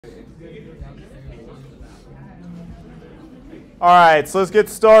All right, so let's get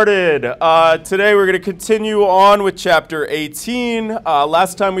started. Today we're going to continue on with Chapter 18.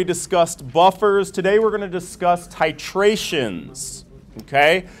 Last time we discussed buffers. Today we're going to discuss titrations.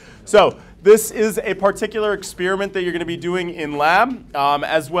 Okay, so this is a particular experiment that you're going to be doing in lab,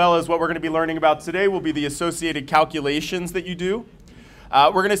 as well as what we're going to be learning about today will be the associated calculations that you do.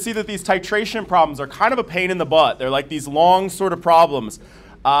 We're going to see that these titration problems are kind of a pain in the butt. They're like these long sort of problems.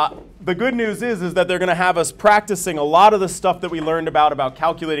 The good news is that they're going to have us practicing a lot of the stuff that we learned about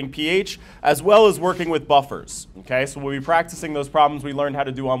calculating pH, as well as working with buffers. Okay, so we'll be practicing those problems we learned how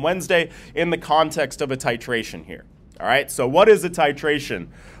to do on Wednesday in the context of a titration here. All right, so what is a titration?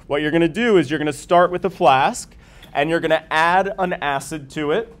 What you're going to do is you're going to start with a flask, and you're going to add an acid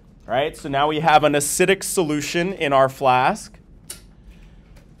to it. All right, so now we have an acidic solution in our flask.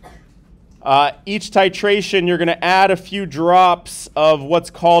 Each titration, you're going to add a few drops of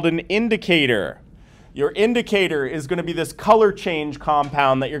what's called an indicator. Your indicator is going to be this color change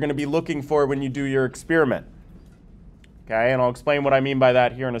compound that you're going to be looking for when you do your experiment. Okay, and I'll explain what I mean by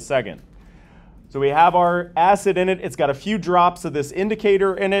that here in a second. So we have our acid in it. It's got a few drops of this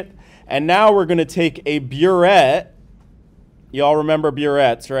indicator in it. And now we're going to take a burette. You all remember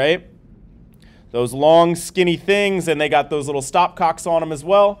burettes, right? Those long, skinny things, and they got those little stopcocks on them as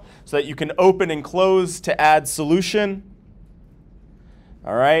well, so that you can open and close to add solution.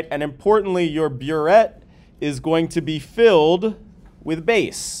 All right, and importantly, your burette is going to be filled with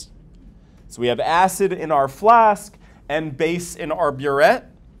base. So we have acid in our flask and base in our burette.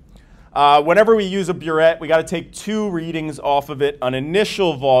 Whenever we use a burette, we got to take 2 readings off of it, an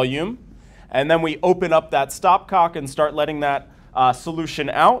initial volume, and then we open up that stopcock and start letting that solution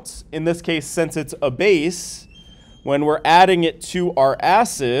out. In this case, since it's a base, when we're adding it to our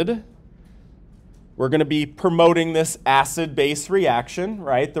acid, we're going to be promoting this acid-base reaction,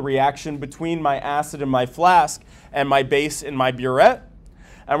 right? The reaction between my acid in my flask and my base in my burette.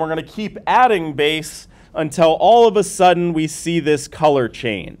 And we're going to keep adding base until all of a sudden we see this color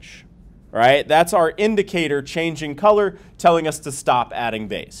change, right? That's our indicator changing color, telling us to stop adding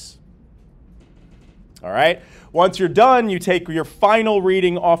base. All right? Once you're done, you take your final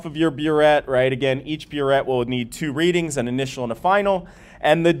reading off of your burette, right? Again, each burette will need 2 readings, an initial and a final.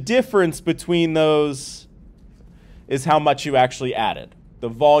 And the difference between those is how much you actually added, the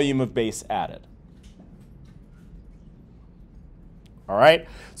volume of base added. All right?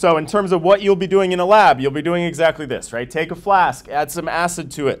 So in terms of what you'll be doing in a lab, you'll be doing exactly this, right? Take a flask, add some acid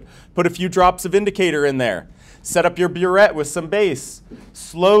to it, put a few drops of indicator in there. Set up your burette with some base.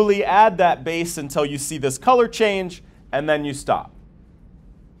 Slowly add that base until you see this color change, and then you stop.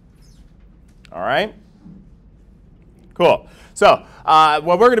 All right? Cool. So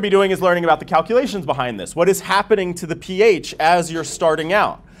what we're going to be doing is learning about the calculations behind this. What is happening to the pH as you're starting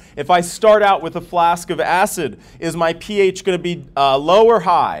out? If I start out with a flask of acid, is my pH going to be low or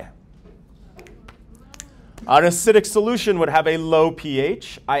high? An acidic solution would have a low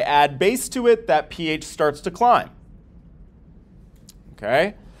pH. I add base to it, that pH starts to climb.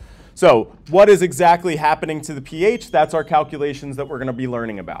 Okay? So what is exactly happening to the pH? That's our calculations that we're going to be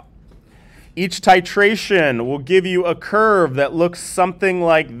learning about. Each titration will give you a curve that looks something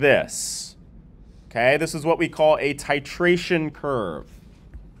like this. Okay? This is what we call a titration curve.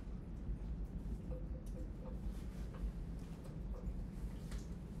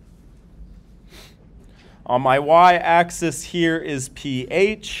 On my y-axis here is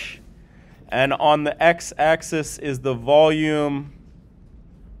pH, and on the x-axis is the volume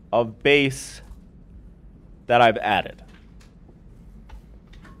of base that I've added.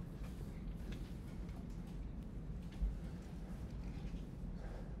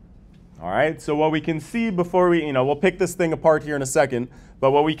 All right, so what we can see before we'll pick this thing apart here in a second,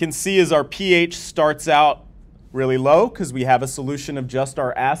 but what we can see is our pH starts out really low because we have a solution of just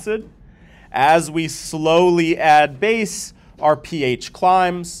our acid. As we slowly add base, our pH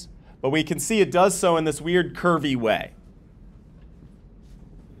climbs, but we can see it does so in this weird curvy way.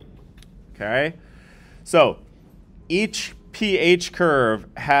 Okay? So each pH curve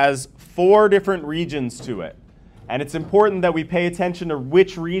has 4 different regions to it. And it's important that we pay attention to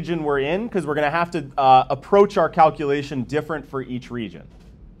which region we're in, because we're going to have to approach our calculation different for each region.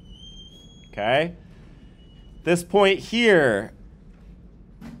 Okay? This point here,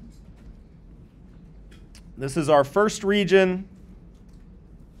 this is our first region.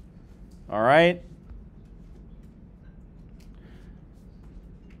 All right?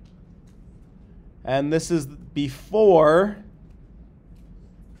 And this is before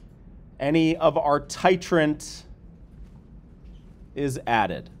any of our titrant is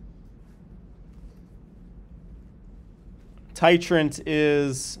added. Titrant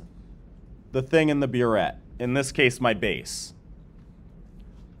is the thing in the burette, in this case my base.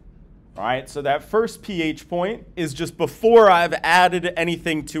 All right, so that first pH point is just before I've added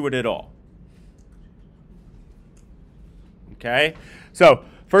anything to it at all. Okay, so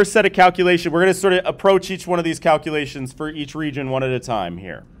first set of calculation, we're going to sort of approach each one of these calculations for each region one at a time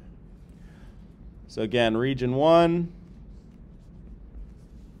here. So again, region 1.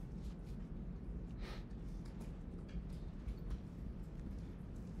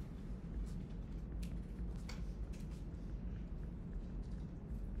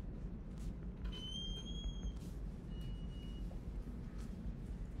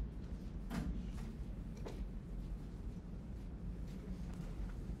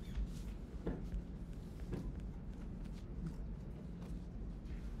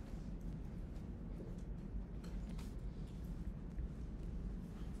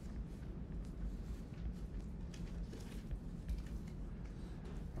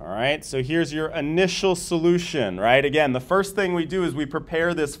 All right, so here's your initial solution, right? Again, the first thing we do is we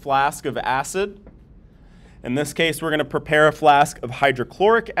prepare this flask of acid. In this case, we're going to prepare a flask of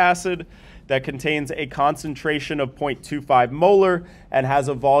hydrochloric acid that contains a concentration of 0.25 molar and has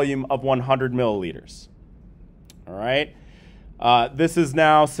a volume of 100 milliliters. All right, this is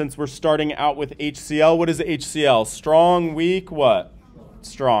now, since we're starting out with HCl, what is HCl? Strong, weak, what?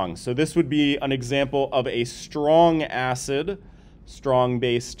 Strong. So this would be an example of a strong acid. Strong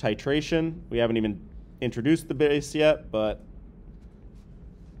base titration. We haven't even introduced the base yet, but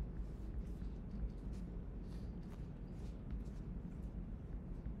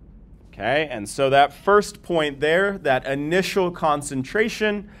okay, and so that first point there, that initial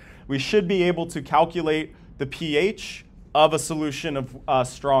concentration, we should be able to calculate the pH of a solution of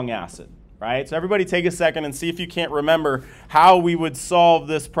strong acid, right? So everybody take a second and see if you can't remember how we would solve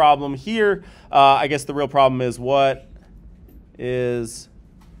this problem here. I guess the real problem is what is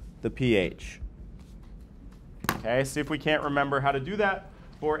the pH. Okay, see if we can't remember how to do that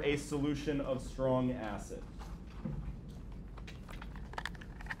for a solution of strong acid.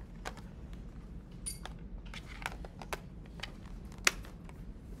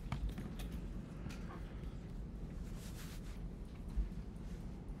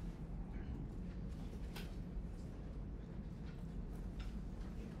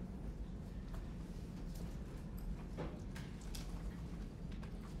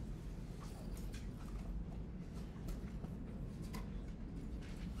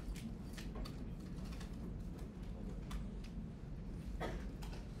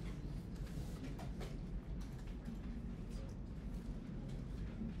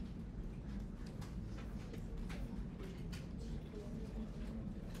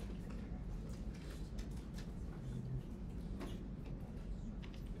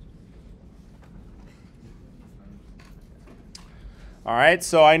 All right,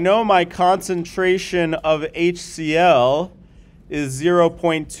 so I know my concentration of HCl is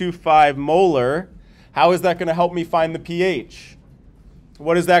 0.25 molar. How is that going to help me find the pH?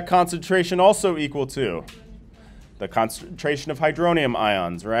 What is that concentration also equal to? The concentration of hydronium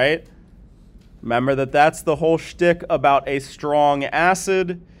ions, right? Remember that that's the whole shtick about a strong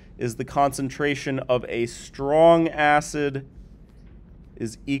acid, is the concentration of a strong acid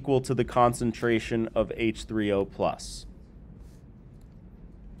is equal to the concentration of H3O+.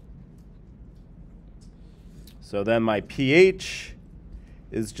 So then my pH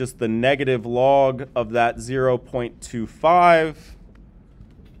is just the negative log of that 0.25,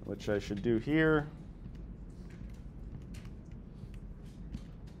 which I should do here.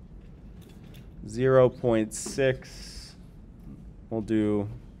 0.6, we'll do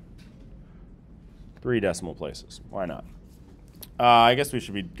 3 decimal places. Why not? I guess we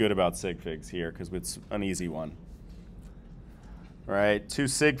should be good about sig figs here because it's an easy one. All right, 2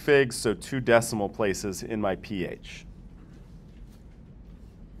 sig figs, so 2 decimal places in my pH.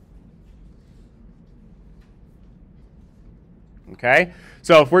 Okay,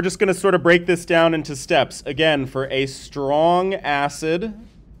 so if we're just going to sort of break this down into steps, again, for a strong acid,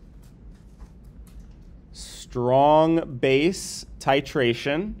 strong base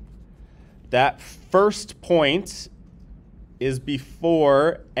titration, that first point is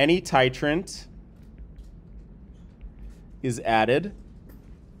before any titrant is added.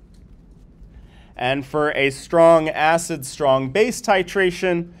 And for a strong acid, strong base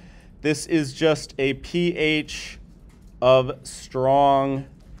titration, this is just a pH of strong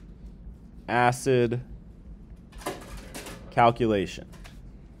acid calculation.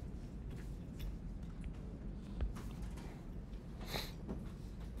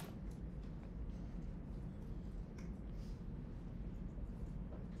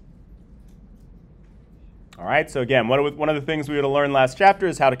 All right, so again, one of the things we would have learned last chapter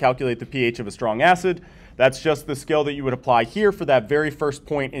is how to calculate the pH of a strong acid. That's just the skill that you would apply here for that very first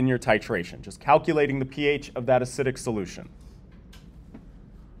point in your titration, just calculating the pH of that acidic solution.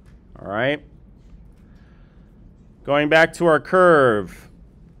 All right. Going back to our curve.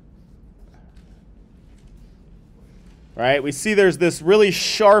 All right, we see there's this really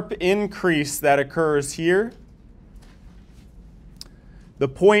sharp increase that occurs here. The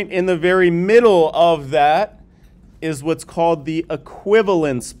point in the very middle of that is what's called the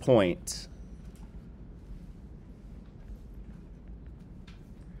equivalence point.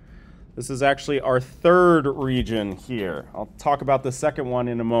 This is actually our third region here. I'll talk about the second one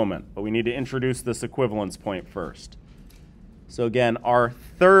in a moment, but we need to introduce this equivalence point first. So again, our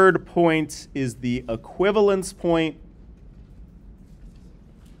third point is the equivalence point.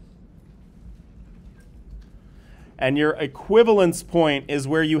 And your equivalence point is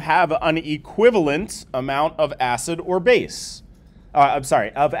where you have an equivalent amount of acid or base.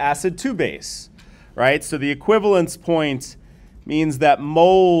 Of acid to base, right? So the equivalence point means that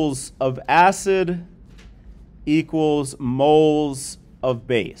moles of acid equals moles of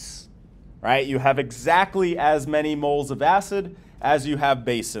base, right? You have exactly as many moles of acid as you have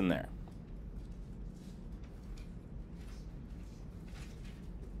base in there.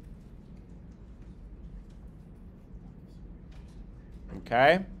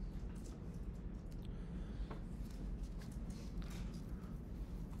 Okay?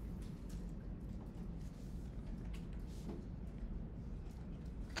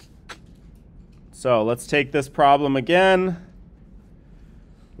 So let's take this problem again.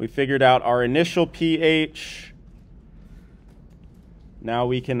 We figured out our initial pH. Now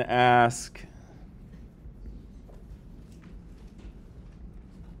we can ask,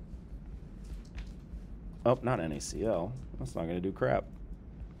 oh, not NaCl. That's not going to do crap.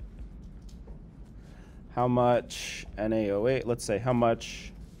 How much NaOH? Let's say how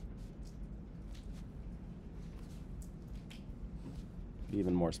much, be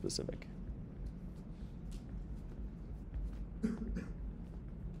even more specific.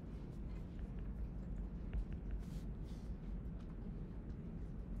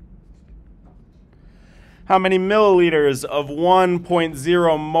 How many milliliters of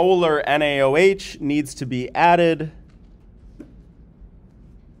 1.0 molar NaOH needs to be added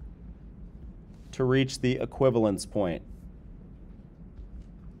to reach the equivalence point?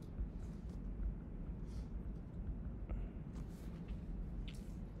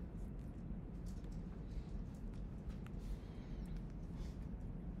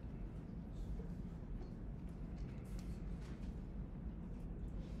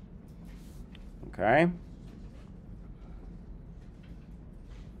 Okay.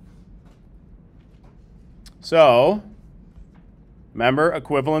 So, remember,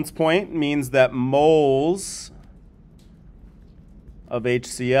 equivalence point means that moles of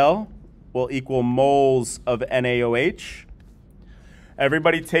HCl will equal moles of NaOH.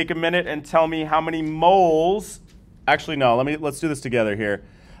 Everybody take a minute and tell me how many moles. Actually, no, let's do this together here.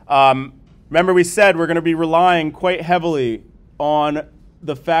 Remember we said we're going to be relying quite heavily on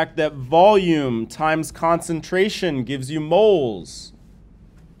the fact that volume times concentration gives you moles,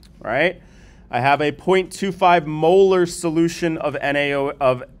 right? I have a 0.25 molar solution of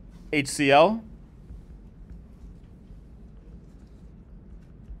HCl. All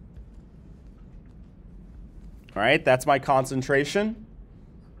right, that's my concentration.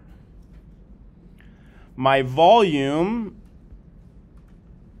 My volume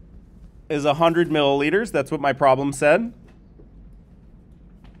is 100 milliliters. That's what my problem said.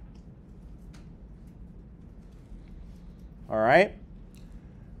 All right.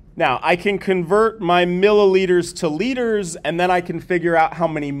 Now, I can convert my milliliters to liters, and then I can figure out how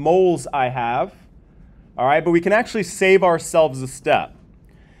many moles I have. All right, but we can actually save ourselves a step.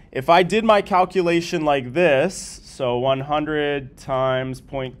 If I did my calculation like this, so 100 times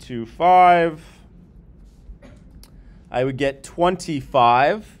 0.25, I would get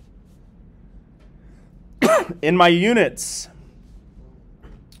 25. In my units,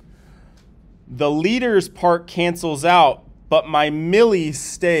 the liters part cancels out, but my milli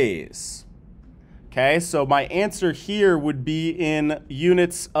stays. Okay, so my answer here would be in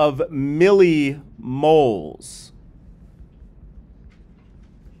units of millimoles.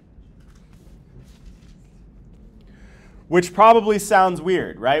 Which probably sounds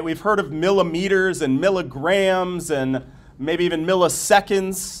weird, right? We've heard of millimeters and milligrams and maybe even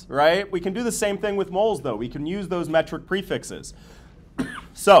milliseconds, right? We can do the same thing with moles, though. We can use those metric prefixes.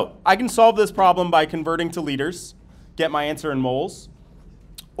 So I can solve this problem by converting to liters, get my answer in moles,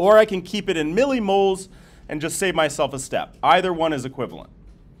 or I can keep it in millimoles and just save myself a step. Either one is equivalent.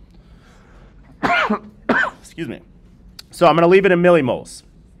 Excuse me. So I'm going to leave it in millimoles.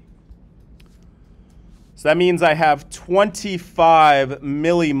 So that means I have 25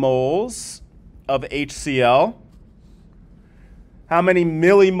 millimoles of HCl. How many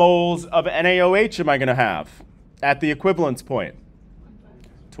millimoles of NaOH am I going to have at the equivalence point?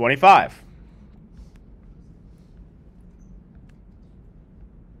 25.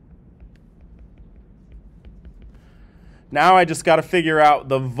 Now I just got to figure out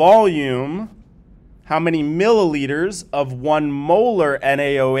the volume, how many milliliters of 1 molar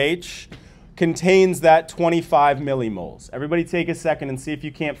NaOH contains that 25 millimoles. Everybody take a second and see if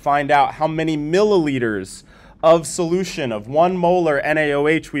you can't find out how many milliliters of solution of 1 molar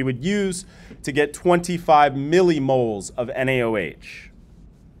NaOH we would use to get 25 millimoles of NaOH.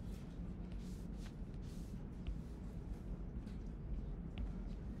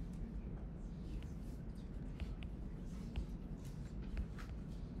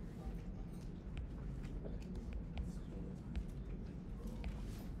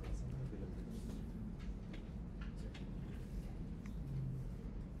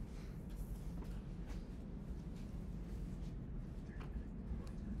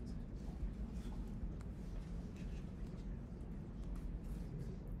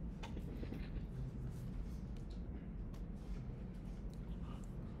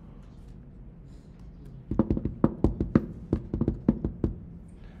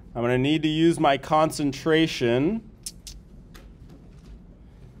 I'm going to need to use my concentration,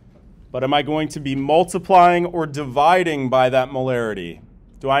 but am I going to be multiplying or dividing by that molarity?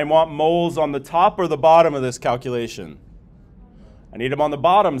 Do I want moles on the top or the bottom of this calculation? I need them on the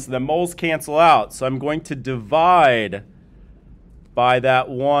bottom so the moles cancel out. So I'm going to divide by that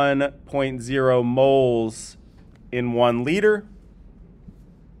 1.0 moles in 1 liter.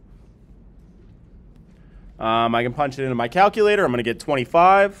 I can punch it into my calculator. I'm going to get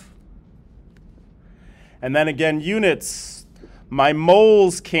 25. And then again, units. My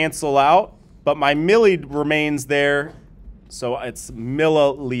moles cancel out, but my milli remains there, so it's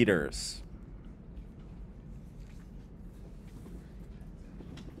milliliters.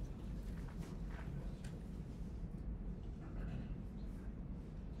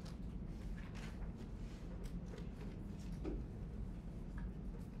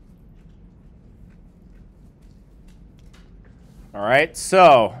 All right,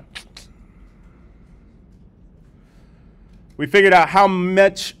 so we figured out how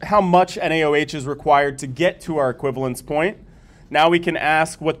much NaOH is required to get to our equivalence point. Now we can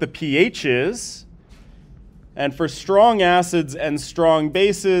ask what the pH is. And for strong acids and strong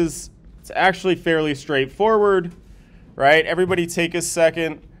bases, it's actually fairly straightforward, right? Everybody take a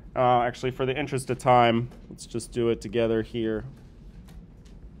second. Actually, for the interest of time, let's just do it together here.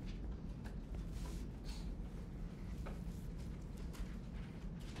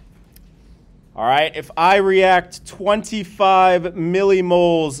 All right, if I react 25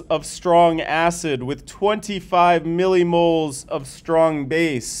 millimoles of strong acid with 25 millimoles of strong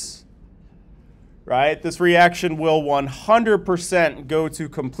base, right, this reaction will 100% go to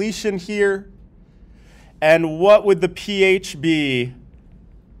completion here. And what would the pH be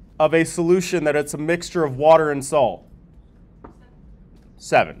of a solution that it's a mixture of water and salt?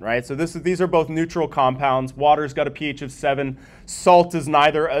 7, right? So these are both neutral compounds. Water's got a pH of 7. Salt is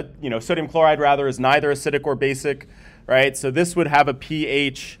neither, sodium chloride rather is neither acidic or basic, right? So this would have a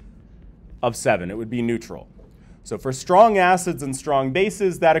pH of 7. It would be neutral. So for strong acids and strong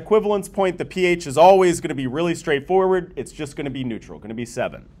bases, that equivalence point, the pH is always going to be really straightforward. It's just going to be neutral, going to be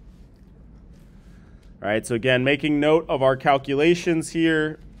 7. All right, so again, making note of our calculations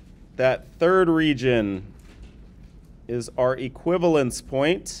here, that third region is our equivalence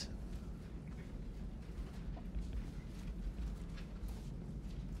point.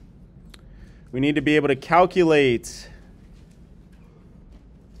 We need to be able to calculate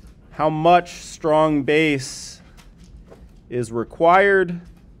how much strong base is required.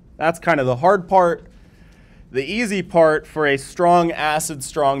 That's kind of the hard part. The easy part for a strong acid,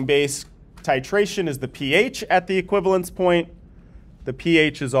 strong base titration is the pH at the equivalence point. The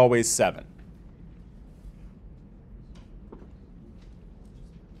pH is always 7.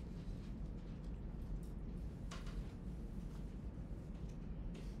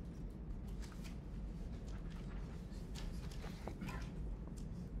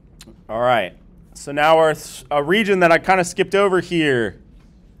 All right, so now our region that I kind of skipped over here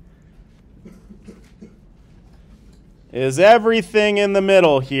is everything in the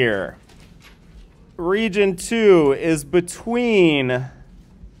middle here. Region 2 is between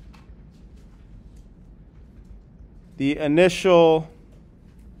the initial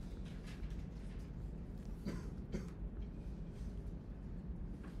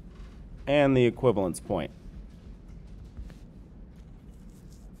and the equivalence point.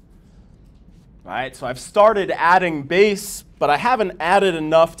 All right, so I've started adding base, but I haven't added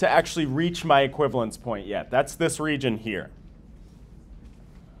enough to actually reach my equivalence point yet. That's this region here.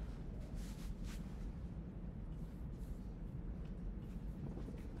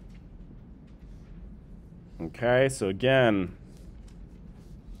 Okay, so again,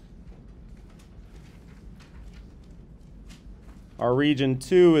 our region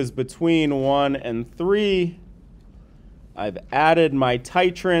 2 is between 1 and 3. I've added my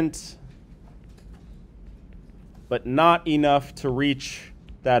titrant, but not enough to reach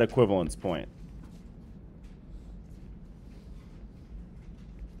that equivalence point.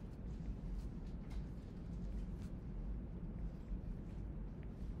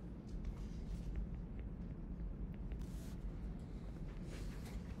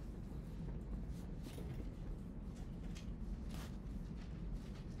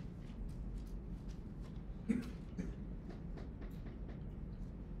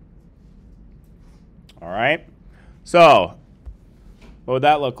 All right, so what would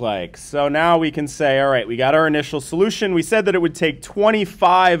that look like? So now we can say, all right, we got our initial solution. We said that it would take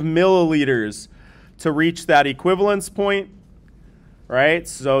 25 milliliters to reach that equivalence point, right?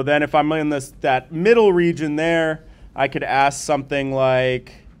 So then if I'm in that middle region there, I could ask something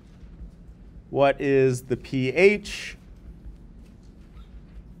like, what is the pH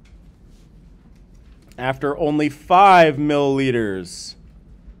after only 5 milliliters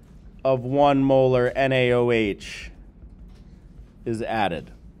of 1 molar NaOH is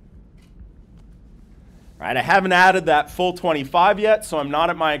added? Right, I haven't added that full 25 yet, so I'm not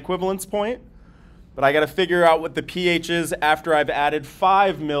at my equivalence point, but I got to figure out what the pH is after I've added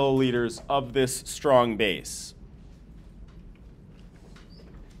 5 milliliters of this strong base.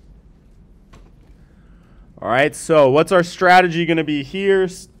 All right, so what's our strategy going to be here?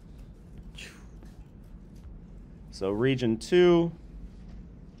 So region 2.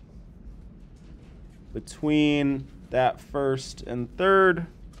 Between that first and third.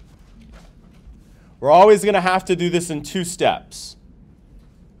 We're always going to have to do this in 2 steps.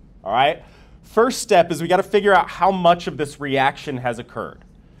 All right? First step is we got to figure out how much of this reaction has occurred.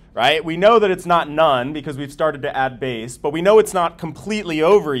 Right? We know that it's not none because we've started to add base, but we know it's not completely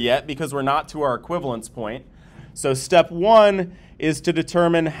over yet because we're not to our equivalence point. So step 1 is to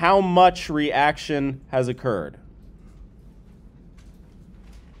determine how much reaction has occurred.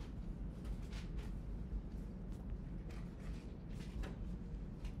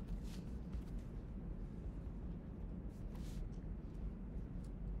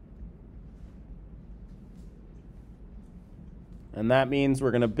 And that means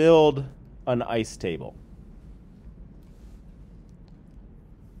we're going to build an ice table.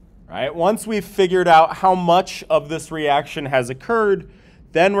 Right? Once we've figured out how much of this reaction has occurred,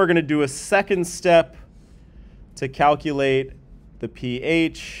 then we're going to do a second step to calculate the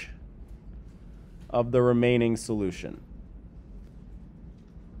pH of the remaining solution.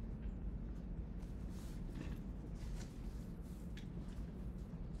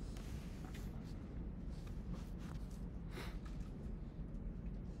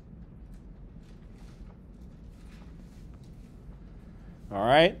 All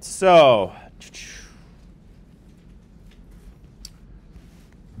right, so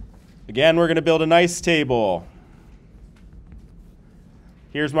again, we're going to build a nice table.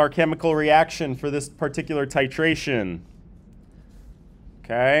 Here's our chemical reaction for this particular titration.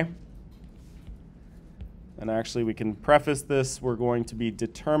 Okay? And actually, we can preface this. We're going to be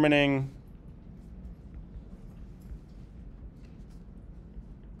determining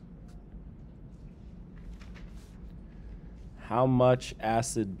how much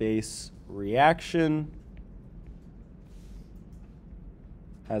acid-base reaction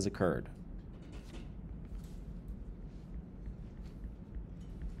has occurred.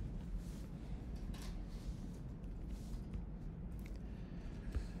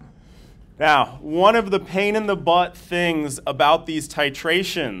 Now, one of the pain in the butt things about these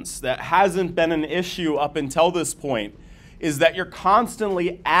titrations that hasn't been an issue up until this point is that you're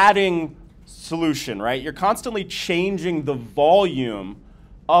constantly adding solution, right? You're constantly changing the volume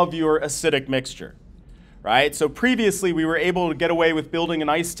of your acidic mixture, right? So previously we were able to get away with building an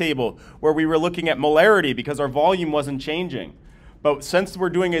ice table where we were looking at molarity because our volume wasn't changing. But since we're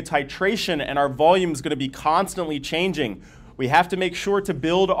doing a titration and our volume is going to be constantly changing, we have to make sure to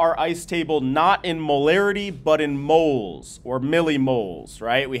build our ice table not in molarity but in moles or millimoles,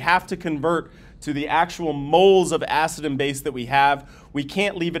 right? We have to convert to the actual moles of acid and base that we have. We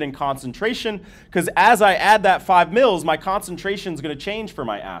can't leave it in concentration because as I add that 5 mils, my concentration is going to change for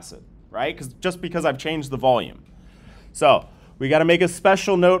my acid, right? Just because I've changed the volume. So we got to make a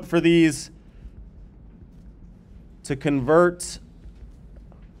special note for these to convert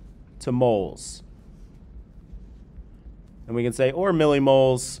to moles. And we can say or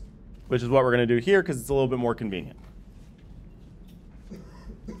millimoles, which is what we're going to do here because it's a little bit more convenient.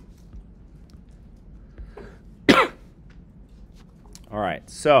 All right,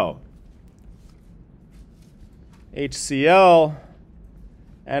 so HCl,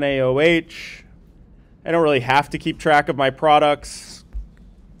 NaOH. I don't really have to keep track of my products.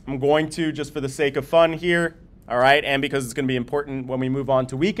 I'm going to just for the sake of fun here, all right, and because it's going to be important when we move on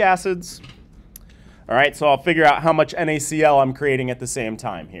to weak acids. All right, so I'll figure out how much NaCl I'm creating at the same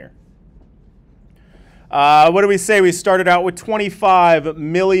time here. What do we say? We started out with 25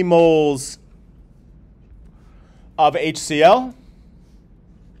 millimoles of HCl.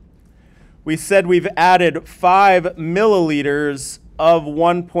 We said we've added 5 milliliters of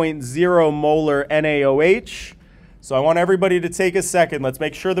 1.0 molar NaOH. So I want everybody to take a second. Let's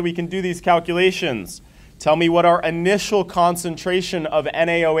make sure that we can do these calculations. Tell me what our initial concentration of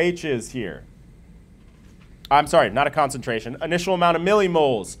NaOH is here. I'm sorry, not a concentration. Initial amount of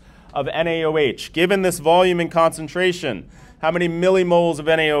millimoles of NaOH. Given this volume and concentration, how many millimoles of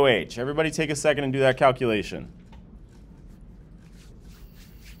NaOH? Everybody take a second and do that calculation.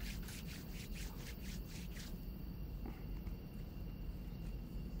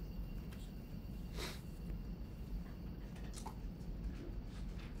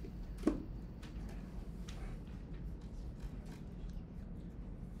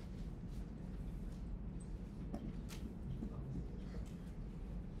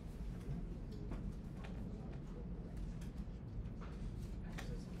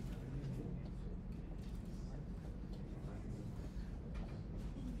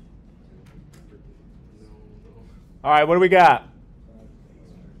 All right, what do we got?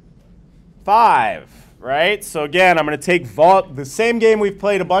 5, right? So again, I'm going to take the same game we've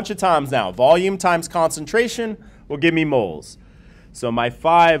played a bunch of times now. Volume times concentration will give me moles. So my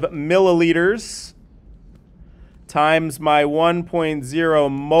 5 milliliters times my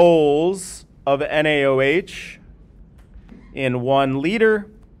 1.0 moles of NaOH in 1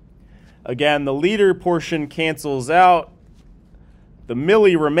 liter. Again, the liter portion cancels out. The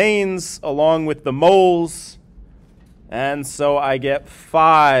milli remains along with the moles. And so I get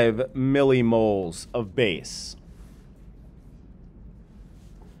 5 millimoles of base.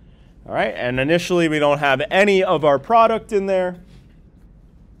 All right, and initially we don't have any of our product in there.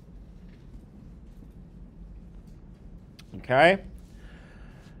 Okay.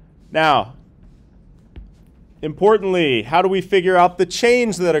 Now, importantly, how do we figure out the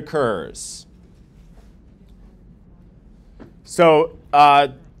change that occurs? So,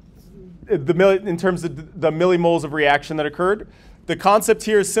 in terms of the millimoles of reaction that occurred, the concept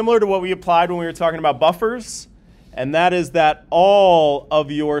here is similar to what we applied when we were talking about buffers, and that is that all of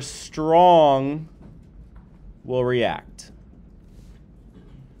your strong will react.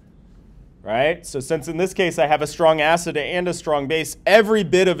 Right? So since in this case I have a strong acid and a strong base, every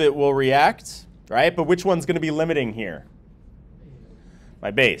bit of it will react, right? But which one's going to be limiting here?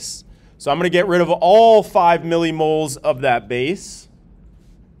 My base. So I'm going to get rid of all 5 millimoles of that base.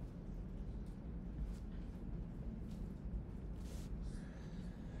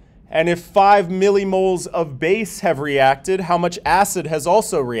 And if 5 millimoles of base have reacted, how much acid has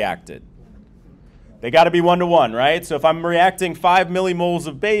also reacted? They got to be 1-to-1, right? So if I'm reacting 5 millimoles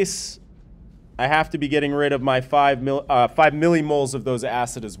of base, I have to be getting rid of my 5 millimoles of those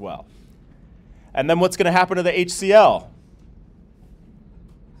acid as well. And then what's going to happen to the HCl?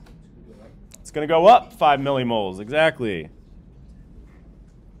 It's going to go up 5 millimoles, exactly.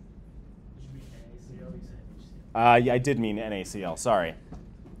 I did mean NaCl, sorry.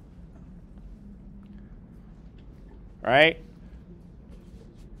 Right?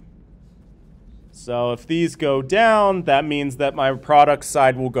 So if these go down, that means that my product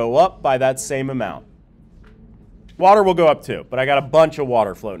side will go up by that same amount. Water will go up too, but I got a bunch of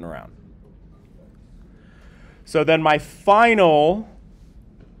water floating around. So then my final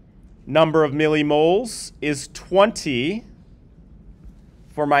number of millimoles is 20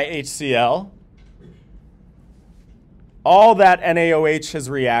 for my HCl. All that NaOH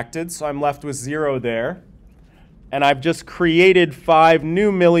has reacted, so I'm left with 0 there. And I've just created 5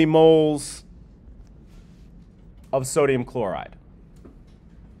 new millimoles of sodium chloride.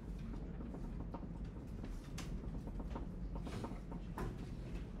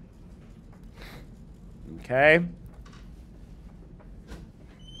 Okay.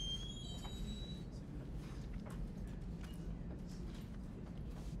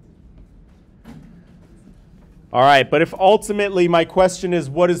 All right, but if ultimately my question is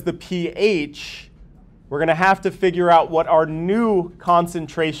what is the pH, we're going to have to figure out what our new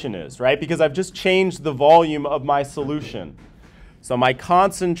concentration is, right? Because I've just changed the volume of my solution. So my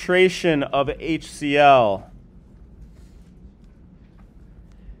concentration of HCl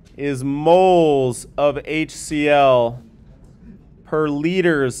is moles of HCl per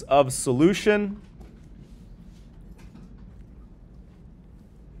liters of solution.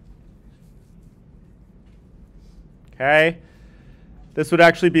 Okay. This would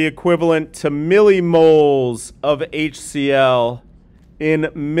actually be equivalent to millimoles of HCl in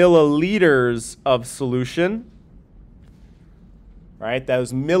milliliters of solution. Right?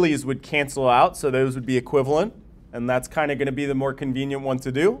 Those millis would cancel out, so those would be equivalent. And that's kind of going to be the more convenient one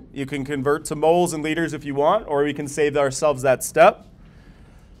to do. You can convert to moles and liters if you want, or we can save ourselves that step.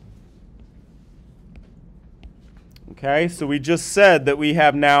 Okay, so we just said that we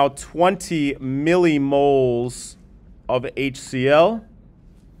have now 20 millimoles of HCl.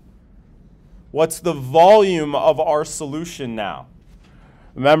 What's the volume of our solution now?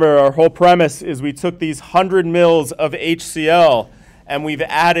 Remember, our whole premise is we took these 100 mils of HCl and we've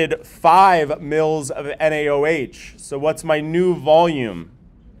added 5 mils of NaOH. So what's my new volume?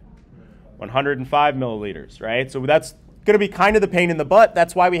 105 milliliters, right? So that's going to be kind of the pain in the butt.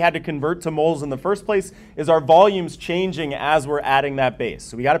 That's why we had to convert to moles in the first place, is our volume's changing as we're adding that base.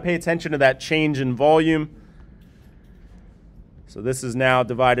 So we got to pay attention to that change in volume. So this is now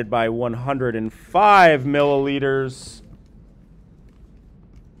divided by 105 milliliters.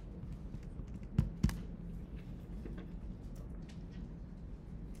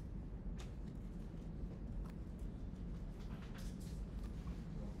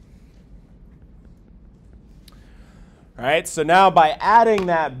 All right, so now by adding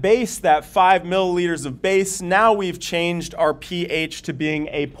that base, that 5 milliliters of base, now we've changed our pH to being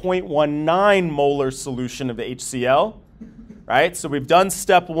a 0.19 molar solution of HCl. Right, so we've done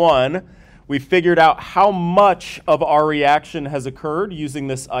step 1. We figured out how much of our reaction has occurred using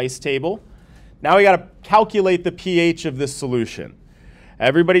this ice table. Now we got to calculate the pH of this solution.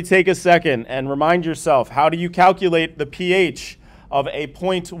 Everybody take a second and remind yourself, how do you calculate the pH of a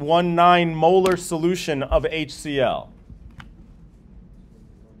 0.19 molar solution of HCl?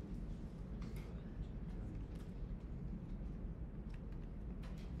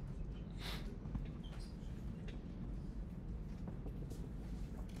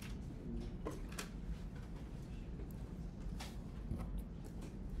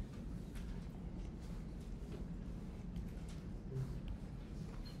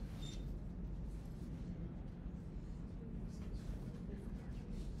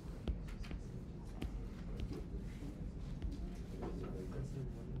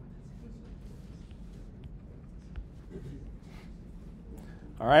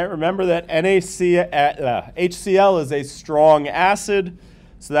 All right, remember that HCl is a strong acid,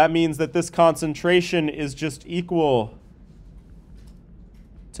 so that means that this concentration is just equal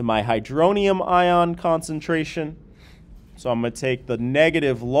to my hydronium ion concentration. So I'm going to take the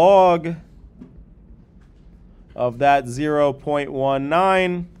negative log of that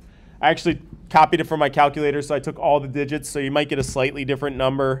 0.19. I actually copied it from my calculator, so I took all the digits, so you might get a slightly different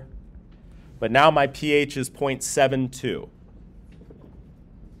number. But now my pH is 0.72.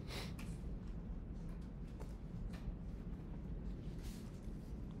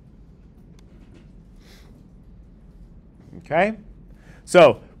 Okay,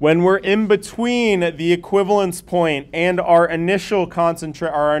 so when we're in between the equivalence point and our initial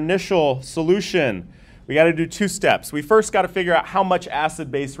solution, we got to do 2 steps. We first got to figure out how much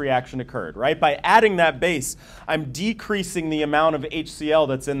acid-base reaction occurred, right? By adding that base, I'm decreasing the amount of HCl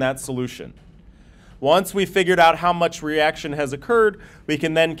that's in that solution. Once we figured out how much reaction has occurred, we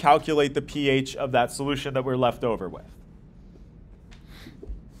can then calculate the pH of that solution that we're left over with.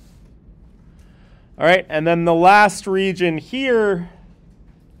 All right, and then the last region here,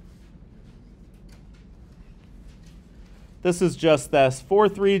 this is just this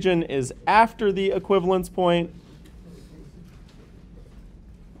 4th region, is after the equivalence point.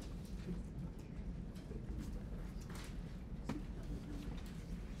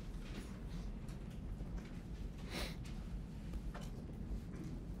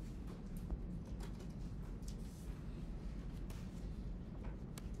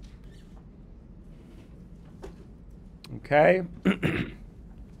 Okay.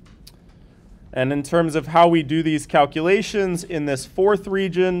 And in terms of how we do these calculations in this 4th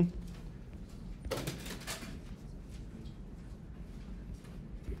region,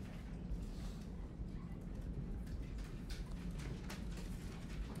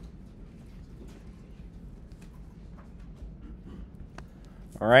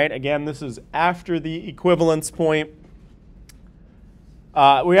 all right, again, this is after the equivalence point.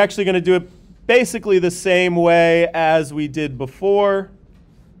 We're actually going to do it basically the same way as we did before.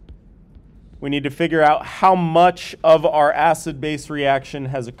 We need to figure out how much of our acid-base reaction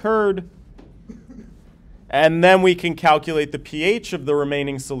has occurred. And then we can calculate the pH of the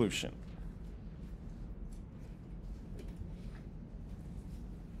remaining solution.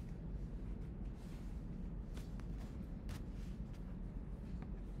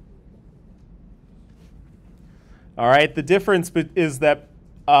 All right, the difference is that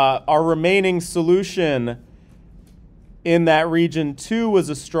our remaining solution in that region 2 was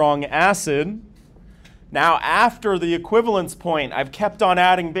a strong acid. Now, after the equivalence point, I've kept on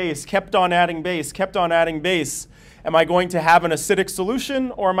adding base, kept on adding base, kept on adding base. Am I going to have an acidic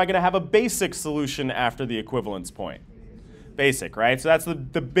solution, or am I going to have a basic solution after the equivalence point? Basic, right? So that's the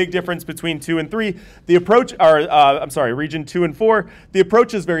big difference between 2 and 3. The approach, region 2 and 4, the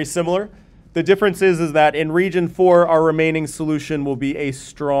approach is very similar. The difference is that in region 4, our remaining solution will be a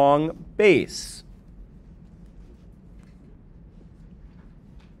strong base.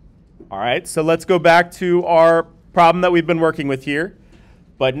 All right, so let's go back to our problem that we've been working with here.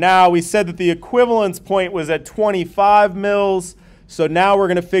 But now we said that the equivalence point was at 25 mils. So now we're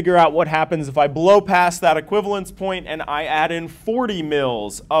going to figure out what happens if I blow past that equivalence point and I add in 40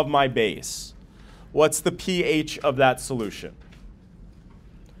 mils of my base. What's the pH of that solution?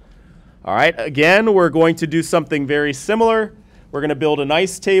 All right, again, we're going to do something very similar. We're going to build an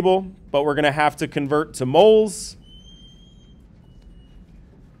ice table, but we're going to have to convert to moles.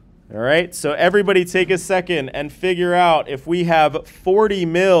 All right, so everybody take a second and figure out if we have 40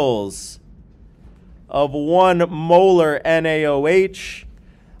 mils of 1 molar NaOH.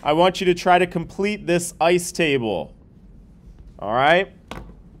 I want you to try to complete this ice table. All right?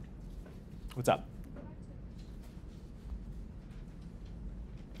 What's up?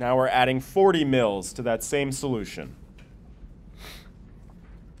 Now we're adding 40 mils to that same solution.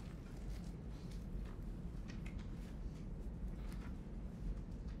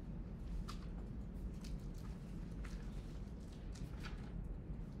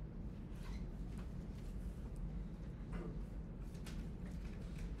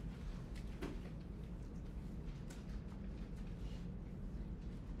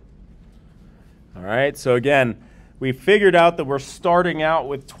 All right, so again, we figured out that we're starting out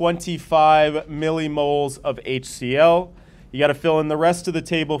with 25 millimoles of HCl. You got to fill in the rest of the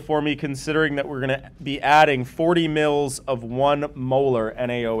table for me, considering that we're going to be adding 40 mils of 1 molar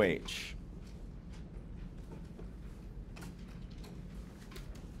NaOH.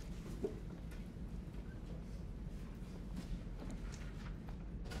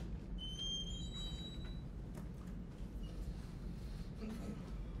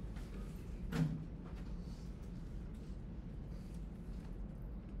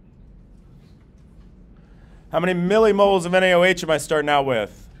 How many millimoles of NaOH am I starting out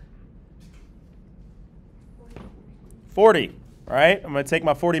with? 40, right? I'm going to take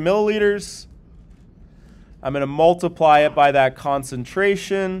my 40 milliliters. I'm going to multiply it by that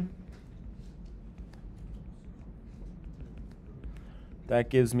concentration. That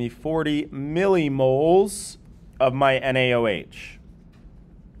gives me 40 millimoles of my NaOH.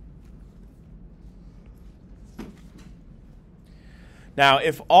 Now,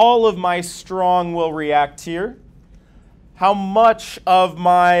 if all of my strong will react here, how much of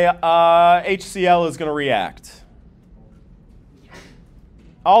my HCl is going to react?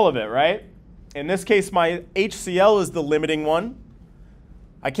 All of it, right? In this case, my HCl is the limiting one.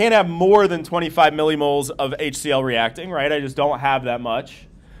 I can't have more than 25 millimoles of HCl reacting, right? I just don't have that much.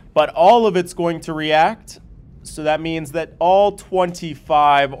 But all of it's going to react, so that means that all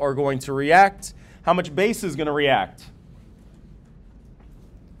 25 are going to react. How much base is going to react?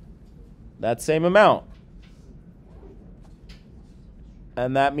 That same amount.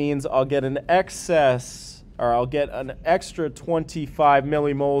 And that means I'll get an excess, or I'll get an extra 25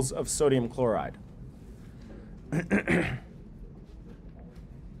 millimoles of sodium chloride.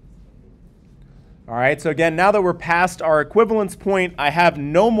 All right, so again, now that we're past our equivalence point, I have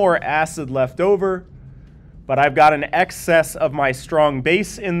no more acid left over, but I've got an excess of my strong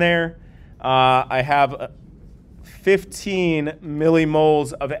base in there. I have 15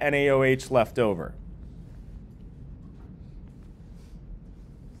 millimoles of NaOH left over.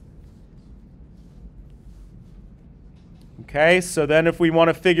 Okay, so then if we want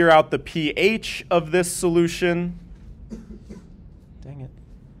to figure out the pH of this solution, dang it.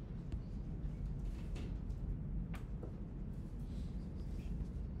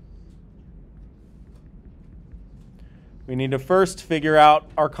 We need to first figure out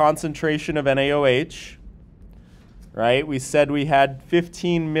our concentration of NaOH. Right? We said we had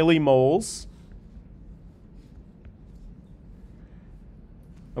 15 millimoles.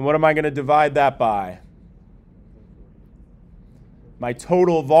 And what am I going to divide that by? My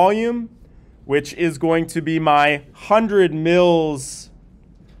total volume, which is going to be my 100 mils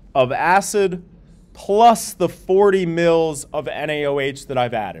of acid plus the 40 mils of NaOH that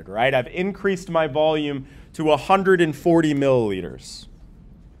I've added, right? I've increased my volume to 140 milliliters.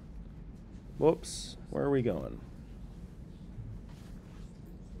 Whoops, where are we going?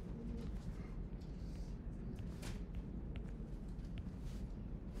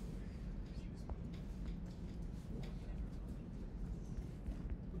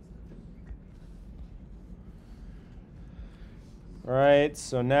 All right,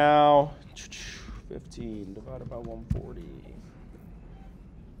 so now 15 divided by 140.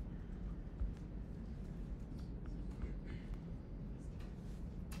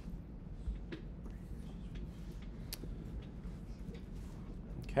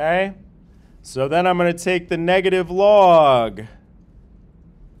 Okay, so then I'm going to take the negative log.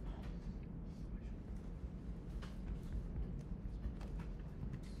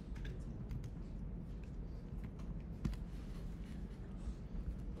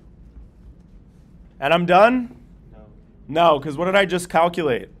 And I'm done? No, because what did I just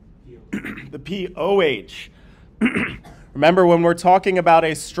calculate? The pOH. Remember, when we're talking about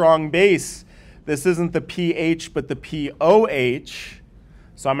a strong base, this isn't the pH, but the pOH.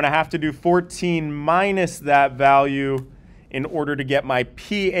 So I'm going to have to do 14 minus that value in order to get my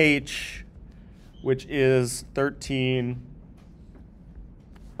pH, which is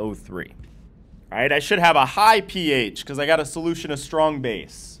 1303. All right, I should have a high pH because I got a solution of strong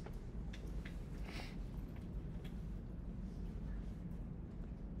base.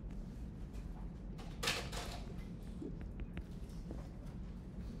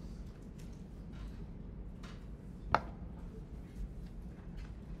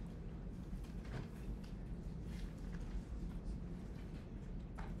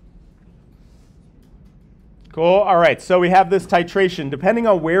 Cool. All right, so we have this titration. Depending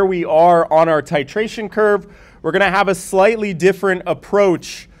on where we are on our titration curve, we're going to have a slightly different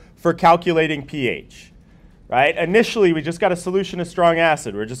approach for calculating pH. Right? Initially, we just got a solution of strong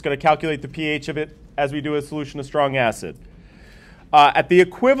acid. We're just going to calculate the pH of it as we do a solution of strong acid. At the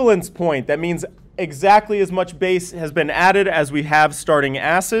equivalence point, that means exactly as much base has been added as we have starting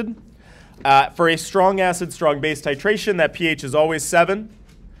acid. For a strong acid, strong base titration, that pH is always 7.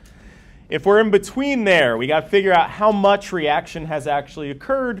 If we're in between there, we got to figure out how much reaction has actually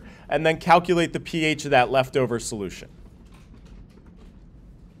occurred and then calculate the pH of that leftover solution.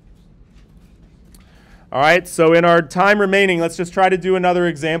 All right, so in our time remaining, let's just try to do another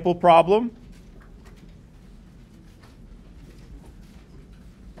example problem.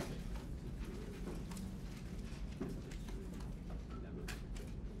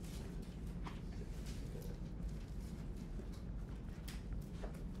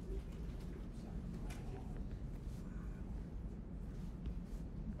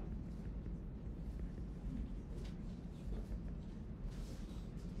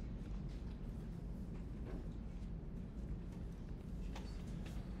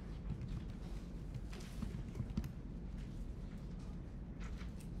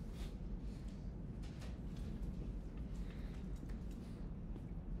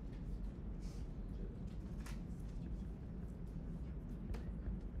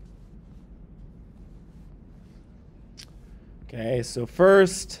 Okay, so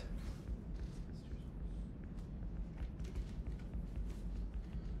first,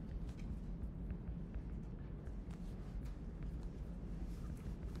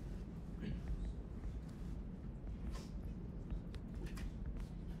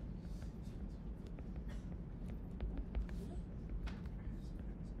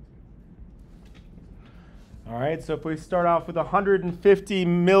 all right, so if we start off with 150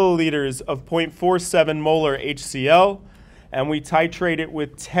 milliliters of 0.47 molar HCl, and we titrate it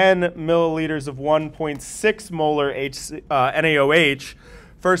with 10 milliliters of 1.6 molar NaOH,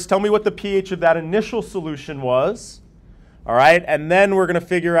 first tell me what the pH of that initial solution was. All right, and then we're going to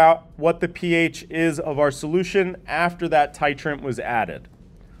figure out what the pH is of our solution after that titrant was added.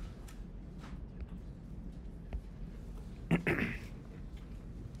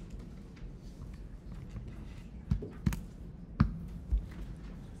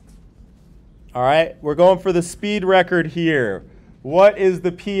 All right, we're going for the speed record here. What is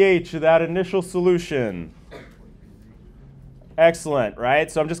the pH of that initial solution? Excellent, right?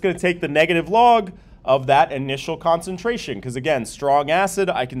 So I'm just going to take the negative log of that initial concentration, because again, strong acid,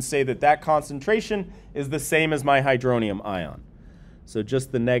 I can say that that concentration is the same as my hydronium ion. So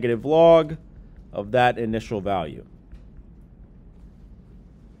just the negative log of that initial value.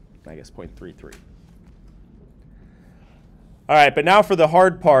 I guess 0.33. All right, but now for the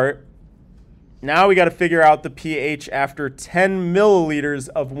hard part. Now we got to figure out the pH after 10 milliliters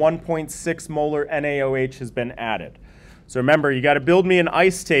of 1.6 molar NaOH has been added. So remember, you got to build me an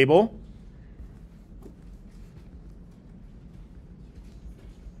ice table.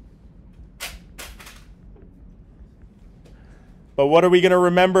 But what are we going to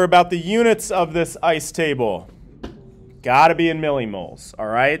remember about the units of this ice table? Got to be in millimoles, all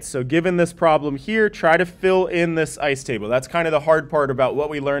right? So given this problem here, try to fill in this ice table. That's kind of the hard part about what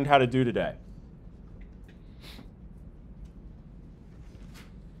we learned how to do today.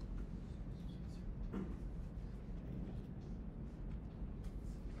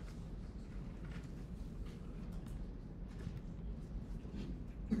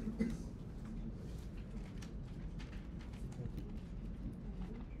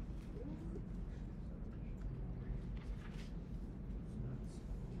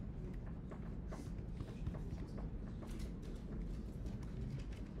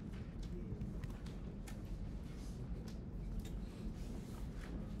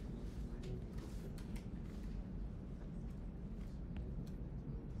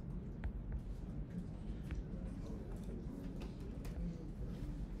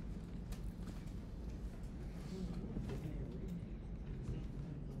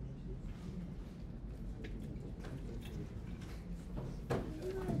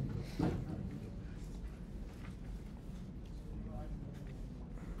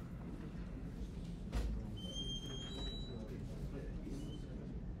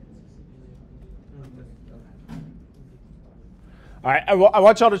 All right, I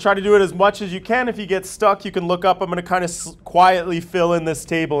want y'all to try to do it as much as you can. If you get stuck, you can look up. I'm going to kind of quietly fill in this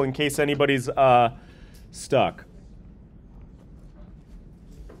table in case anybody's stuck.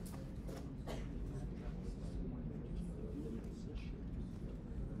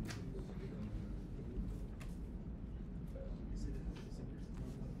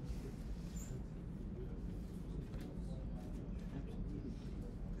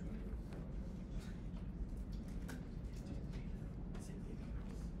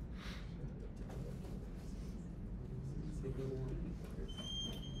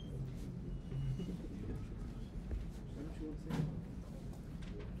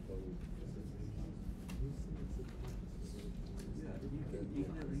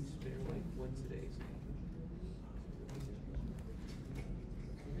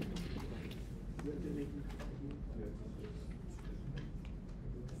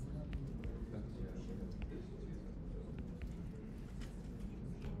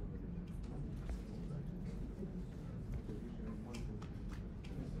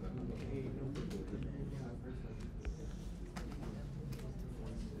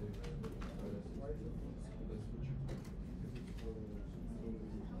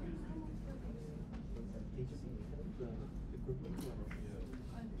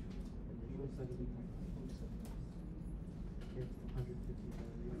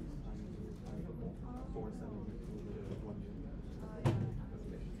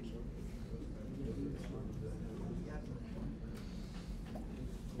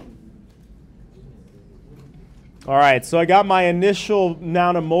 All right, so I got my initial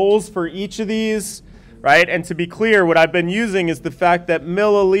amount of moles for each of these, right? And to be clear, what I've been using is the fact that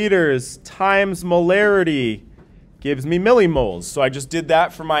milliliters times molarity gives me millimoles. So I just did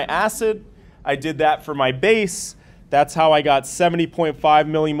that for my acid. I did that for my base. That's how I got 70.5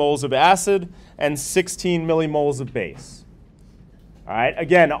 millimoles of acid and 16 millimoles of base. All right,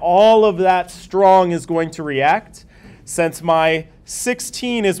 again, all of that strong is going to react. Since my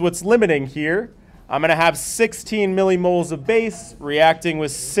 16 is what's limiting here, I'm going to have 16 millimoles of base reacting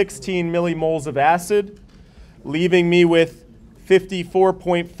with 16 millimoles of acid, leaving me with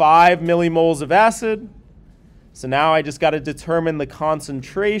 54.5 millimoles of acid. So now I just got to determine the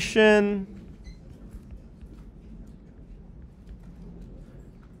concentration.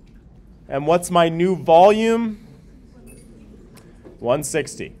 And what's my new volume?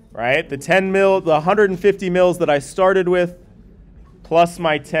 160, right? The 150 mils that I started with, plus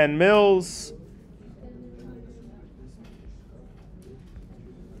my 10 mils.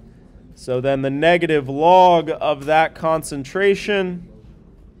 So then the negative log of that concentration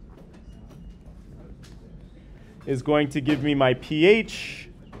is going to give me my pH.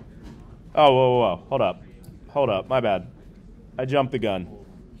 Oh, whoa, hold up, my bad. I jumped the gun.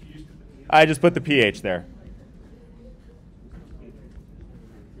 I just put the pH there.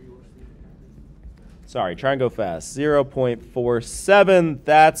 Sorry, try and go fast. 0.47,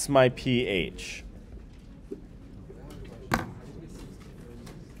 that's my pH.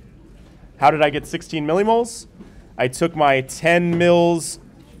 How did I get 16 millimoles? I took my 10 mils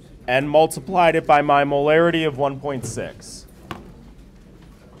and multiplied it by my molarity of 1.6.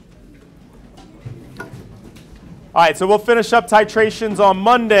 All right, so we'll finish up titrations on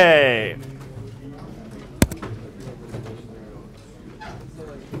Monday.